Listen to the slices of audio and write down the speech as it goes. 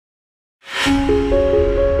Good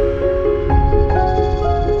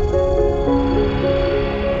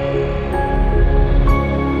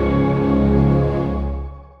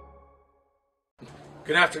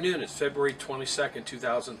afternoon, it's February 22nd,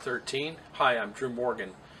 2013. Hi, I'm Drew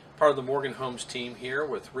Morgan, part of the Morgan Homes team here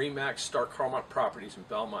with RE/MAX Star Carmont Properties in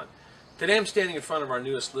Belmont. Today I'm standing in front of our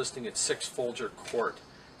newest listing at 6 Folger Court.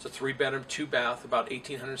 It's a 3-bedroom, 2-bath, about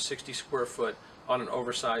 1,860 square foot on an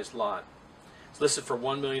oversized lot. It's listed for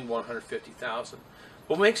 $1,150,000.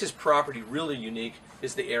 What makes this property really unique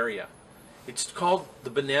is the area. It's called the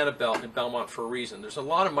Banana Belt in Belmont for a reason. There's a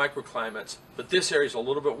lot of microclimates, but this area is a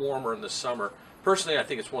little bit warmer in the summer. Personally, I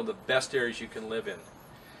think it's one of the best areas you can live in.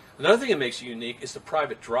 Another thing that makes it unique is the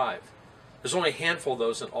private drive. There's only a handful of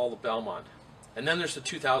those in all of Belmont. And then there's the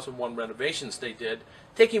 2001 renovations they did,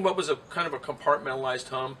 taking what was a kind of a compartmentalized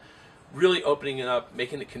home, really opening it up,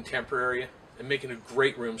 making it contemporary, and making a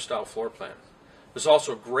great room-style floor plan. There's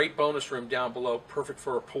also a great bonus room down below, perfect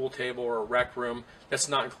for a pool table or a rec room. That's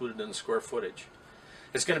not included in the square footage.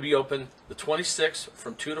 It's going to be open the 26th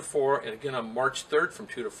from 2 to 4, and again on March 3rd from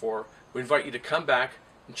 2 to 4. We invite you to come back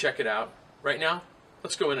and check it out. Right now,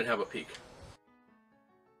 let's go in and have a peek.